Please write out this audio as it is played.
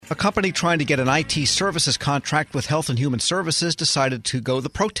A company trying to get an IT services contract with Health and Human Services decided to go the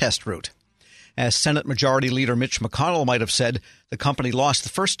protest route. As Senate Majority Leader Mitch McConnell might have said, the company lost the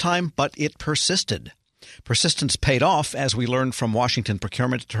first time, but it persisted. Persistence paid off, as we learned from Washington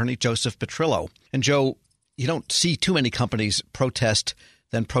procurement attorney Joseph Petrillo. And Joe, you don't see too many companies protest,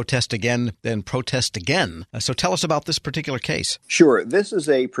 then protest again, then protest again. So tell us about this particular case. Sure. This is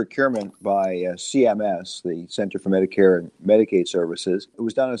a procurement by CMS, the Center for Medicare and Medicaid Services. It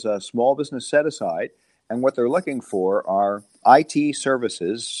was done as a small business set-aside, and what they're looking for are IT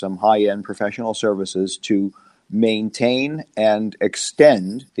services, some high-end professional services, to maintain and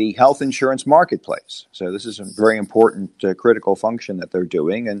extend the health insurance marketplace. So this is a very important critical function that they're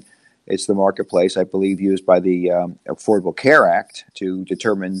doing, and it's the marketplace, I believe, used by the Affordable Care Act to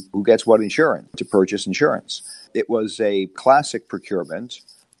determine who gets what insurance, to purchase insurance. It was a classic procurement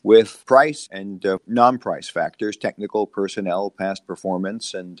with price and non-price factors, technical, personnel, past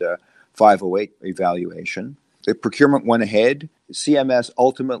performance, and 508 evaluation. The procurement went ahead. CMS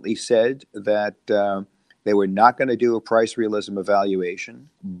ultimately said that they were not going to do a price realism evaluation,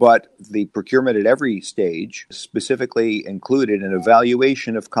 but the procurement at every stage specifically included an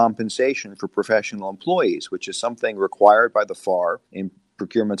evaluation of compensation for professional employees, which is something required by the FAR in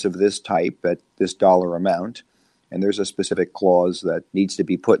procurements of this type at this dollar amount. And there's a specific clause that needs to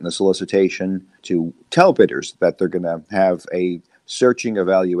be put in the solicitation to tell bidders that they're going to have a searching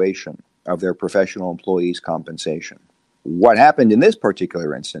evaluation of their professional employees' compensation. What happened in this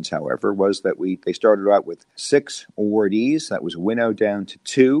particular instance, however, was that they started out with 6 awardees. That was winnowed down to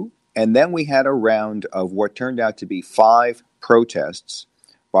 2. And then we had a round of what turned out to be 5 protests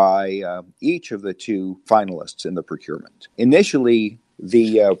by each of the 2 finalists in the procurement. Initially,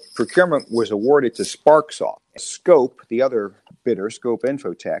 the procurement was awarded to Sparksoft. Scope, the other bidder, Scope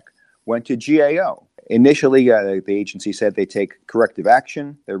Infotech, went to GAO. Initially, the agency said they take corrective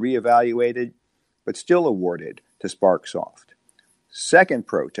action. They're reevaluated, but still awarded to Sparksoft. Second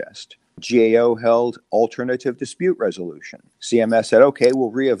protest, GAO held alternative dispute resolution. CMS said, okay,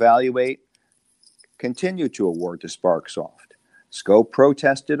 we'll reevaluate, continue to award to Sparksoft. Scope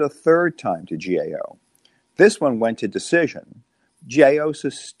protested a third time to GAO. This one went to decision. GAO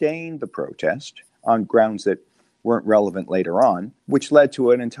sustained the protest on grounds that weren't relevant later on, which led to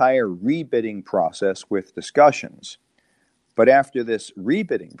an entire rebidding process with discussions. But after this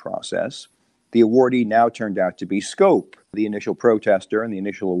rebidding process, the awardee now turned out to be Scope. The initial protester and the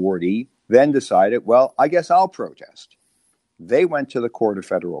initial awardee then decided, well, I guess I'll protest. They went to the Court of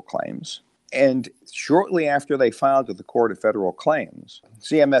Federal Claims, and shortly after they filed to the Court of Federal Claims,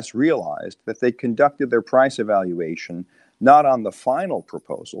 CMS realized that they conducted their price evaluation not on the final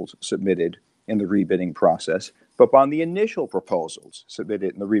proposals submitted in the rebidding process, but on the initial proposals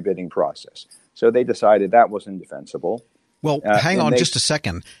submitted in the rebidding process. So they decided that was indefensible. Well, hang on just a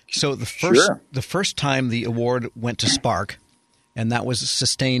second. So the first time the award went to Spark, and that was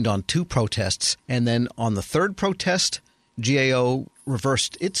sustained on 2 protests, and then on the third protest, GAO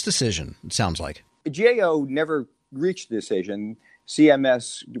reversed its decision, it sounds like. GAO never reached a decision.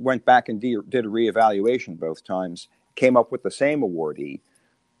 CMS went back and did a reevaluation both times, came up with the same awardee.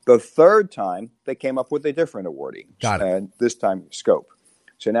 The third time, they came up with a different awardee. Got it. And this time, Scope.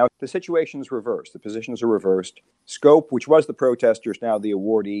 So now the situation is reversed. The positions are reversed. Scope, which was the protester, is now the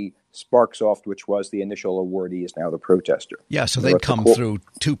awardee. Sparksoft, which was the initial awardee, is now the protester. Yeah, so they'd come through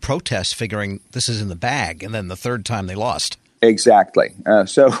 2 protests figuring this is in the bag, and then the third time they lost. Exactly.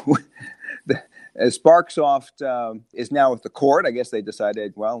 Sparksoft is now at the court. I guess they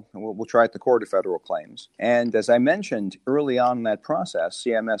decided, well, we'll try at the Court of Federal Claims. And as I mentioned early on in that process,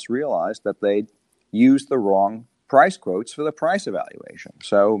 CMS realized that they'd used the wrong price quotes for the price evaluation.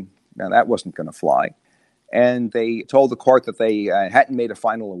 So now that wasn't going to fly. And they told the court that they hadn't made a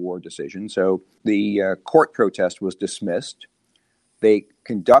final award decision. So the court protest was dismissed. They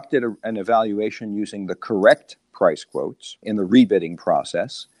conducted an evaluation using the correct price quotes in the rebidding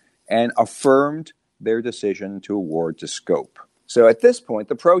process and affirmed their decision to award to Scope. So at this point,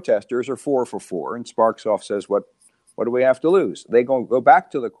 the protesters are 4 for 4, and Sparksoft says, what do we have to lose? They go back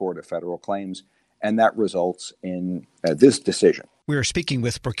to the Court of Federal Claims, and that results in this decision. We are speaking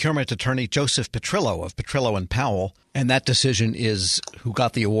with procurement attorney Joseph Petrillo of Petrillo & Powell, and that decision is who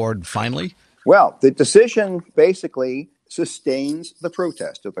got the award finally? Well, the decision basically sustains the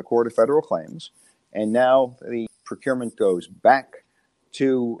protest at the Court of Federal Claims, and now the procurement goes back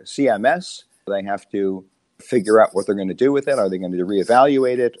to CMS. They have to figure out what they're going to do with it. Are they going to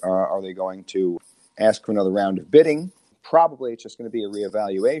reevaluate it? Or are they going to ask for another round of bidding? Probably it's just going to be a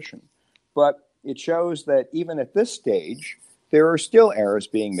reevaluation. But it shows that even at this stage, there are still errors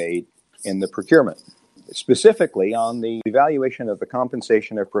being made in the procurement. specifically on the evaluation of the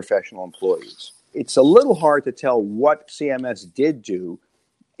compensation of professional employees. It's a little hard to tell what CMS did do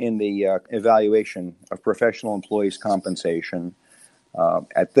in the evaluation of professional employees' compensation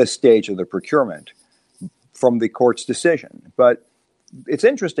at this stage of the procurement from the court's decision. But it's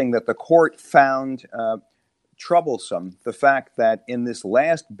interesting that the court found troublesome the fact that in this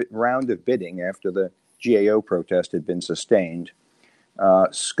last round of bidding, after the GAO protest had been sustained,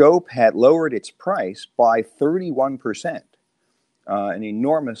 Scope had lowered its price by 31%, an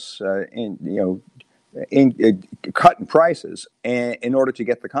enormous cut in prices in order to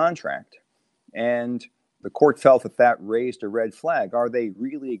get the contract. And the court felt that raised a red flag. Are they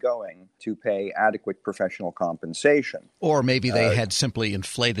really going to pay adequate professional compensation? Or maybe they had simply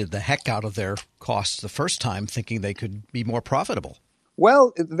inflated the heck out of their costs the first time, thinking they could be more profitable.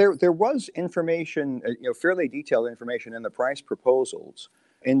 Well, there was information, fairly detailed information in the price proposals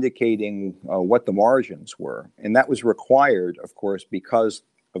indicating what the margins were. And that was required, of course, because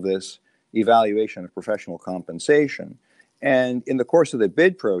of this evaluation of professional compensation. And in the course of the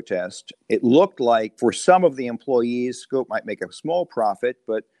bid protest, it looked like for some of the employees, Scope might make a small profit,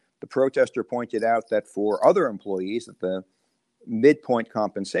 but the protester pointed out that for other employees at the midpoint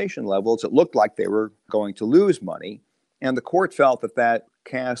compensation levels, it looked like they were going to lose money. And the court felt that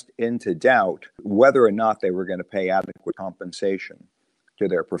cast into doubt whether or not they were going to pay adequate compensation to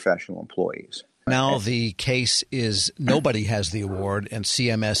their professional employees. Now the case is nobody has the award, and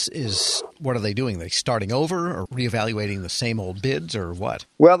CMS is, what are they doing? Are they starting over or reevaluating the same old bids or what?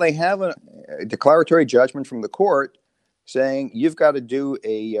 Well, they have a declaratory judgment from the court saying you've got to do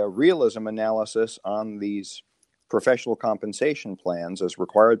a realism analysis on these professional compensation plans as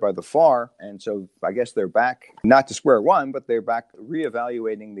required by the FAR. And so I guess they're back, not to square one, but they're back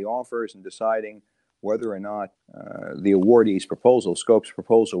reevaluating the offers and deciding whether or not the awardee's proposal, Scope's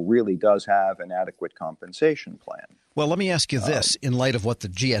proposal, really does have an adequate compensation plan. Well, let me ask you this. In light of what the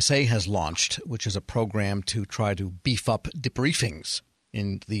GSA has launched, which is a program to try to beef up debriefings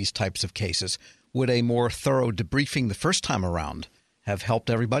in these types of cases, would a more thorough debriefing the first time around have helped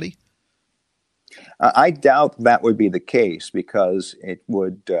everybody? I doubt that would be the case because it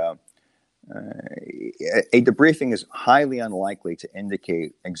would a debriefing is highly unlikely to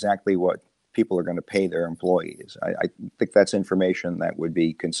indicate exactly what people are going to pay their employees. I think that's information that would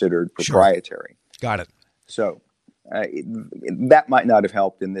be considered proprietary. Sure. Got it. So that might not have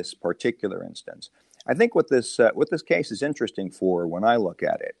helped in this particular instance. I think what this case is interesting for, when I look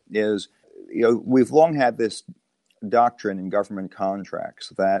at it, is we've long had this doctrine in government contracts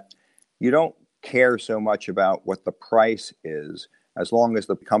that you don't care so much about what the price is as long as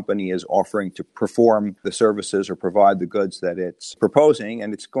the company is offering to perform the services or provide the goods that it's proposing,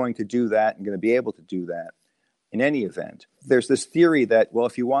 and it's going to do that and going to be able to do that in any event. There's this theory that, well,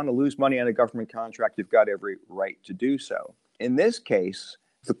 if you want to lose money on a government contract, you've got every right to do so. In this case,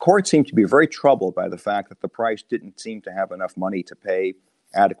 the court seemed to be very troubled by the fact that the price didn't seem to have enough money to pay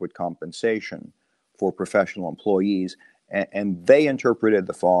adequate compensation for professional employees, and they interpreted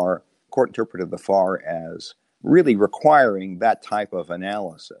the FAR as really requiring that type of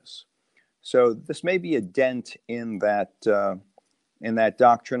analysis. So this may be a dent in that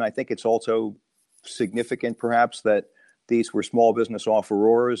doctrine. I think it's also significant, perhaps, that these were small business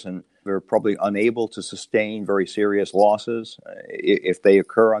offerors and they're probably unable to sustain very serious losses if they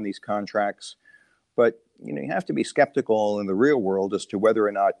occur on these contracts. But you have to be skeptical in the real world as to whether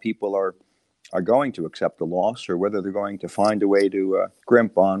or not people are going to accept the loss or whether they're going to find a way to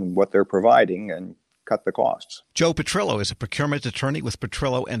scrimp on what they're providing and cut the costs. Joe Petrillo is a procurement attorney with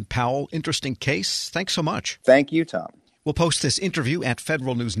Petrillo & Powell. Interesting case. Thanks so much. Thank you, Tom. We'll post this interview at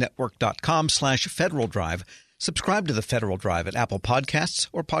federalnewsnetwork.com/Federal Drive. Subscribe to the Federal Drive at Apple Podcasts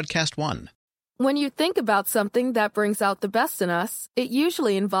or Podcast One. When you think about something that brings out the best in us, it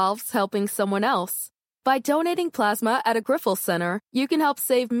usually involves helping someone else. By donating plasma at a Grifols Center, you can help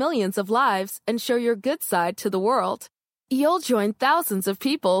save millions of lives and show your good side to the world. You'll join thousands of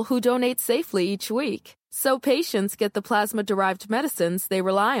people who donate safely each week, so patients get the plasma-derived medicines they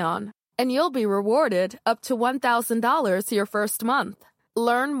rely on. And you'll be rewarded up to $1,000 your first month.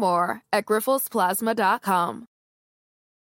 Learn more at grifolsplasma.com.